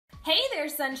Hey there,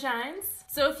 sunshines!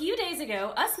 So a few days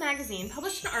ago, Us Magazine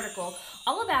published an article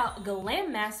all about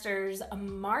Glam Masters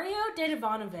Mario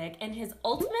Dedivanovic and his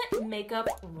ultimate makeup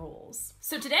rules.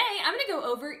 So today, I'm gonna go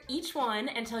over each one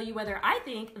and tell you whether I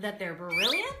think that they're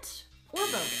brilliant or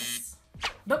bogus.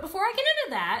 But before I get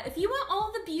into that, if you want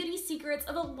all the beauty secrets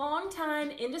of a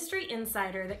long-time industry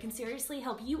insider that can seriously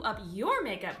help you up your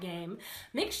makeup game,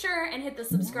 make sure and hit the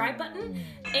subscribe button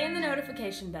and the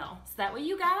notification bell, so that way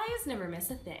you guys never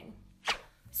miss a thing.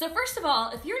 So first of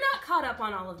all, if you're not caught up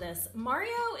on all of this,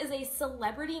 Mario is a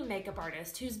celebrity makeup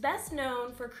artist who's best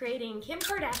known for creating Kim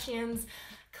Kardashian's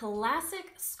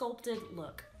classic sculpted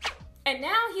look. And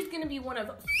now he's going to be one of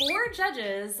 4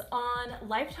 judges on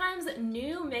Lifetime's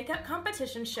new makeup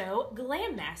competition show,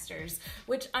 Glam Masters,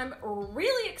 which I'm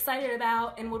really excited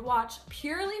about and would watch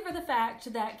purely for the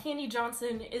fact that Candy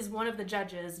Johnson is one of the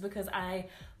judges because I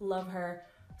love her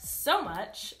so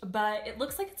much. But it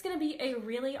looks like it's going to be a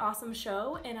really awesome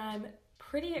show and I'm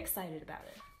pretty excited about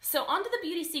it. So on to the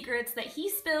beauty secrets that he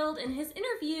spilled in his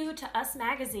interview to Us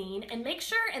Magazine, and make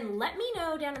sure and let me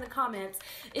know down in the comments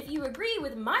if you agree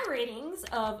with my ratings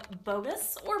of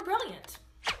bogus or brilliant.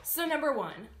 So number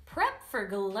 1, prep for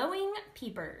glowing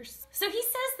peepers. So he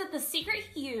says that the secret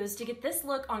he used to get this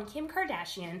look on Kim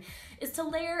Kardashian is to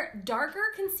layer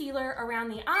darker concealer around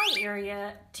the eye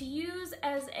area to use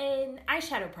as an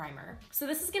eyeshadow primer. So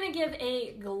this is going to give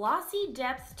a glossy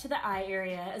depth to the eye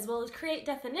area as well as create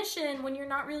definition when you're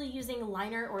not really using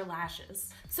liner or lashes.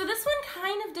 So this one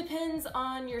kind of depends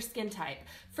on your skin type.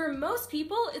 For most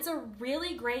people, it's a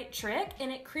really great trick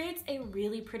and it creates a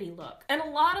really pretty look. And a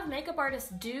lot of makeup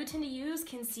artists do tend to use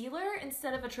concealer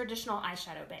instead of a traditional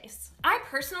eyeshadow base. I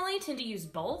personally tend to use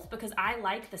both because I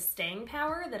like the staying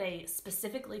power that a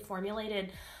specifically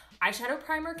formulated eyeshadow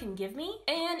primer can give me.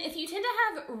 And if you tend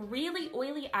to have really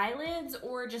oily eyelids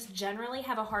or just generally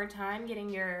have a hard time getting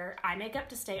your eye makeup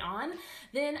to stay on,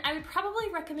 then I would probably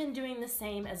recommend doing the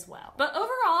same as well. But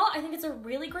overall, I think it's a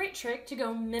really great trick to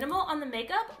go minimal on the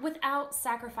makeup without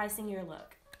sacrificing your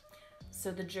look.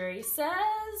 So the jury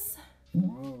says,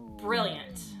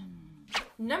 brilliant.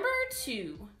 Number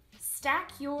 2,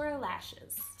 stack your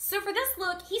lashes. So for this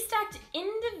look, he stacked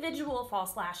individual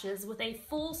false lashes with a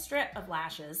full strip of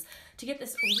lashes to get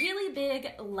this really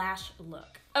big lash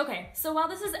look. Okay, so while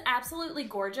this is absolutely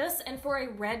gorgeous and for a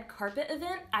red carpet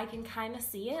event, I can kind of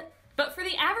see it, but for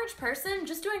the average person,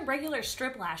 just doing regular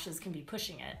strip lashes can be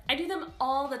pushing it. I do them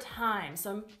all the time,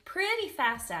 so I'm pretty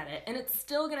fast at it, and it's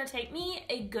still gonna take me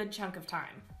a good chunk of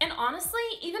time. And honestly,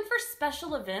 even for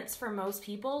special events for most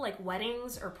people, like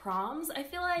weddings or proms, I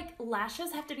feel like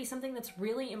lashes have to be something that's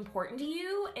really important to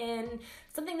you and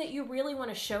something that you really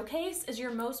wanna showcase as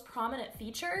your most prominent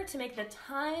feature to make the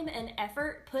time and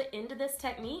effort put into this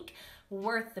technique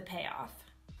worth the payoff.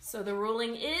 So the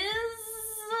ruling is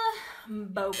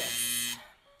bogus.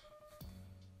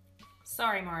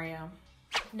 Sorry, Mario.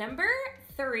 Number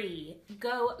 3,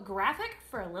 go graphic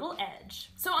for a little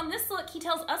edge. So on this look, he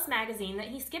tells Us Magazine that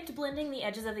he skipped blending the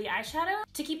edges of the eyeshadow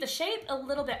to keep the shape a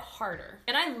little bit harder.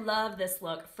 And I love this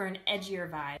look for an edgier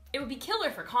vibe. It would be killer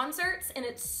for concerts and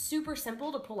it's super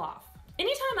simple to pull off.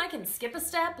 Anytime I can skip a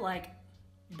step like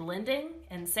blending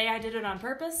and say I did it on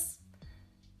purpose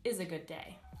is a good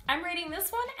day. I'm rating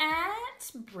this one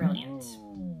at brilliant.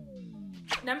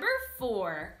 Number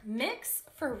 4, mix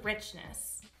for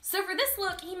richness. So for this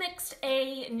look, he mixed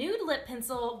a nude lip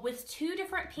pencil with 2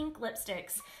 different pink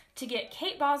lipsticks to get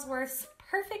Kate Bosworth's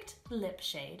perfect lip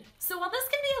shade. So while this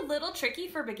can be a little tricky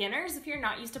for beginners if you're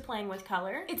not used to playing with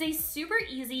color, it's a super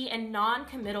easy and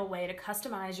non-committal way to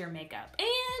customize your makeup.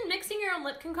 And mixing your own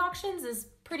lip concoctions is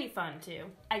pretty fun too.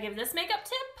 I give this makeup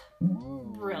tip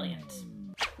brilliant.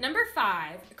 Number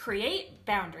 5, create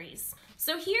boundaries.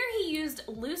 So here he used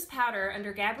loose powder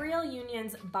under Gabrielle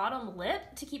Union's bottom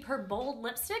lip to keep her bold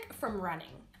lipstick from running.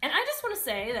 And I just want to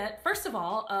say that, first of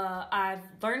all, I've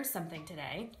learned something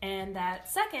today, and that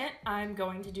second, I'm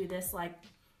going to do this like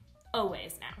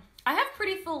always now. I have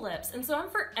pretty full lips, and so I'm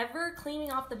forever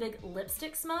cleaning off the big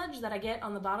lipstick smudge that I get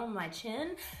on the bottom of my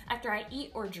chin after I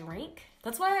eat or drink.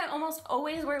 That's why I almost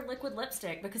always wear liquid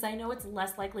lipstick, because I know it's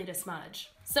less likely to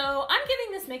smudge. So I'm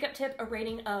giving this makeup tip a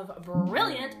rating of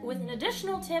brilliant with an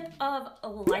additional tip of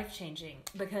life-changing,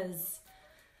 because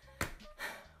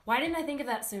why didn't I think of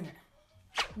that sooner?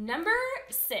 Number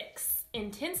 6,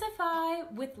 intensify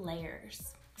with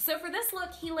layers. So for this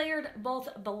look, he layered both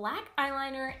black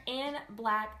eyeliner and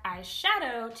black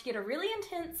eyeshadow to get a really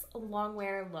intense long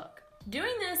wear look.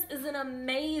 Doing this is an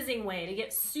amazing way to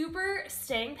get super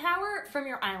staying power from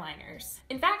your eyeliners.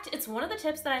 In fact, it's one of the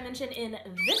tips that I mentioned in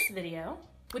this video,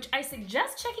 which I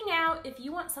suggest checking out if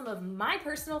you want some of my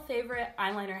personal favorite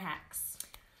eyeliner hacks.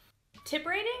 Tip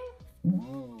rating?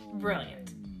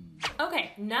 Brilliant.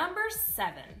 Okay, number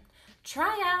 7.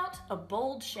 Try out a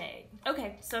bold shade.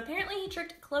 Okay, so apparently he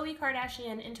tricked Khloe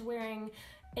Kardashian into wearing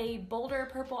a bolder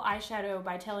purple eyeshadow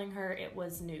by telling her it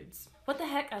was nudes. What the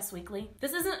heck, Us Weekly?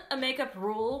 This isn't a makeup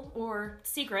rule or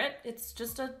secret. It's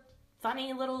just a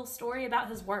funny little story about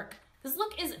his work. This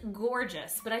look is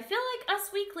gorgeous, but I feel like Us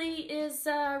Weekly is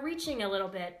reaching a little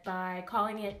bit by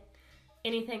calling it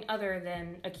anything other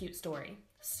than a cute story.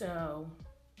 So,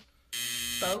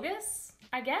 bogus,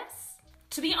 I guess?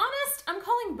 To be honest, I'm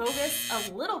calling bogus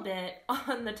a little bit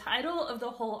on the title of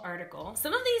the whole article.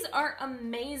 Some of these are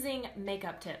amazing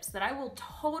makeup tips that I will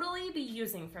totally be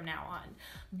using from now on,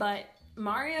 but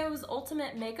Mario's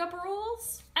ultimate makeup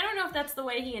rules? I don't know if that's the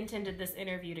way he intended this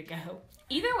interview to go.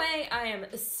 Either way, I am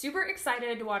super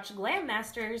excited to watch Glam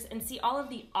Masters and see all of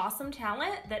the awesome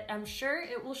talent that I'm sure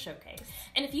it will showcase.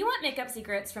 And if you want makeup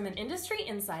secrets from an industry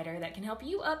insider that can help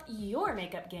you up your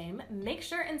makeup game, make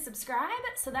sure and subscribe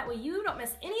so that way you don't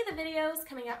miss any of the videos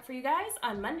coming out for you guys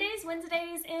on Mondays,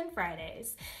 Wednesdays, and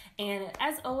Fridays. And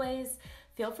as always,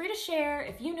 feel free to share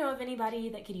if you know of anybody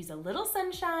that could use a little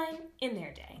sunshine in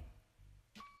their day.